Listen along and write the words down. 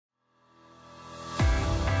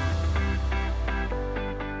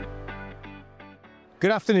Good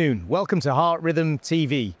afternoon. Welcome to Heart Rhythm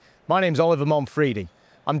TV. My name's Oliver Monfredi.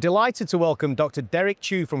 I'm delighted to welcome Dr. Derek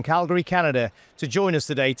Chu from Calgary, Canada, to join us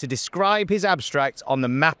today to describe his abstract on the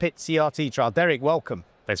MAPIT-CRT trial. Derek, welcome.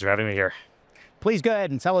 Thanks for having me here. Please go ahead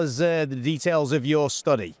and tell us the details of your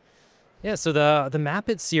study. Yeah, so the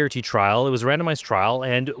MAPIT-CRT trial, it was a randomized trial,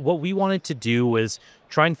 and what we wanted to do was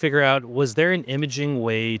try and figure out, was there an imaging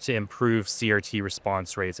way to improve CRT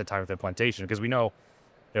response rates at time of implantation? Because we know,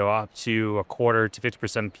 up to a quarter to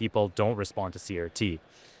 50% of people don't respond to CRT.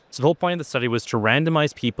 So the whole point of the study was to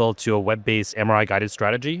randomize people to a web-based MRI guided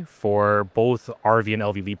strategy for both RV and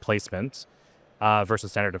LV lead placement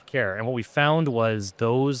versus standard of care. And what we found was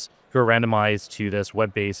those who were randomized to this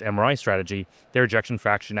web-based MRI strategy, their ejection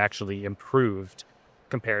fraction actually improved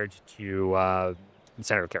compared to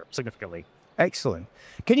standard of care significantly. Excellent.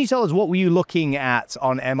 Can you tell us what were you looking at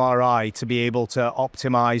on MRI to be able to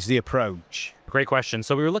optimize the approach? Great question.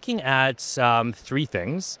 So we were looking at three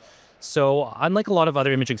things. So unlike a lot of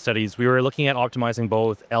other imaging studies, we were looking at optimizing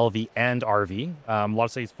both LV and RV. A lot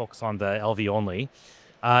of studies focus on the LV only.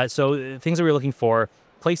 So things that we were looking for,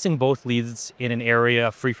 placing both leads in an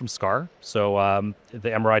area free from scar. So the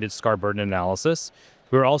MRI did scar burden analysis.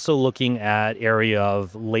 We were also looking at area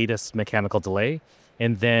of latest mechanical delay,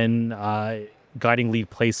 and then guiding lead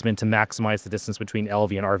placement to maximize the distance between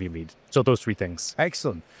LV and RV lead. So those three things.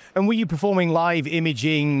 Excellent. And were you performing live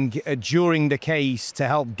imaging during the case to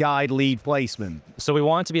help guide lead placement? So we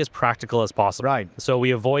wanted to be as practical as possible. Right. So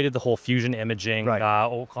we avoided the whole fusion imaging,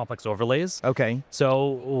 complex overlays. Okay.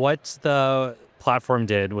 So what the platform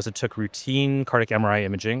did was it took routine cardiac MRI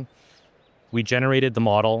imaging. We generated the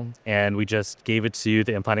model and we just gave it to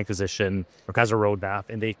the implanting physician as a roadmap,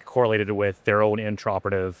 and they correlated it with their own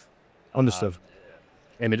intraoperative Understood.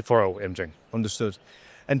 Thorough imaging. Understood.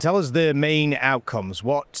 And tell us the main outcomes.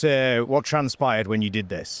 What transpired when you did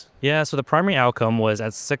this? Yeah, so the primary outcome was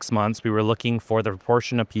at 6 months, we were looking for the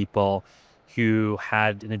proportion of people who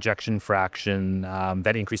had an ejection fraction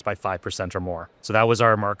that increased by 5% or more. So that was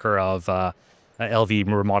our marker of LV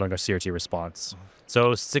remodeling or CRT response.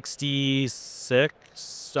 So 66%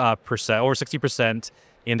 or 60%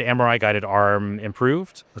 in the MRI guided arm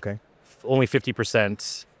improved. Okay. Only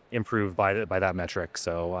 50% improved by that metric.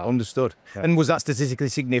 So understood. Yeah. And was that statistically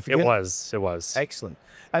significant? It was. Excellent.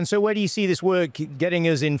 And so where do you see this work getting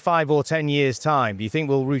us in 5 or 10 years' time? Do you think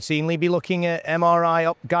we'll routinely be looking at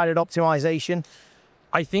MRI guided optimization?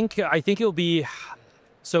 I think it'll be,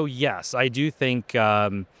 so yes, I do think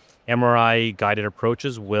MRI guided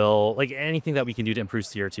approaches will, like anything that we can do to improve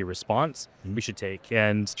CRT response, we should take.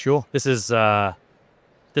 And sure, this is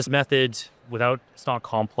this method, it's not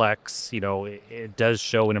complex, it does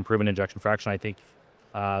show an improvement in ejection fraction. I think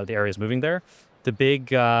the area is moving there. The big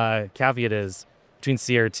caveat is between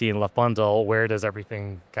CRT and left bundle, where does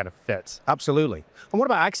everything kind of fit? Absolutely. And what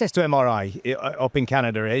about access to MRI up in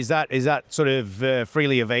Canada? Is that sort of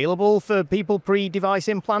freely available for people pre-device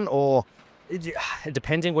implant, or?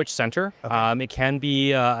 Depending which center, okay. It can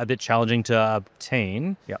be a bit challenging to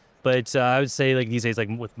obtain. Yeah. But I would say, like these days, like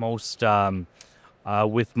with most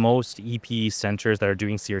EP centers that are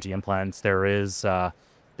doing CRT implants, there is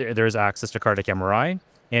access to cardiac MRI,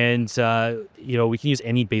 and we can use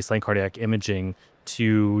any baseline cardiac imaging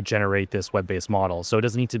to generate this web-based model. So it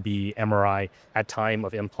doesn't need to be MRI at time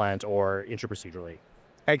of implant or intraprocedurally.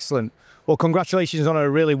 Excellent. Well, congratulations on a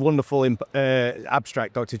really wonderful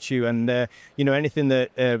abstract, Dr. Chu, and anything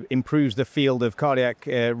that improves the field of cardiac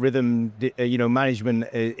rhythm, management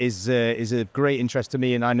is a great interest to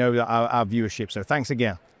me, and I know that our viewership. So thanks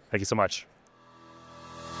again. Thank you so much.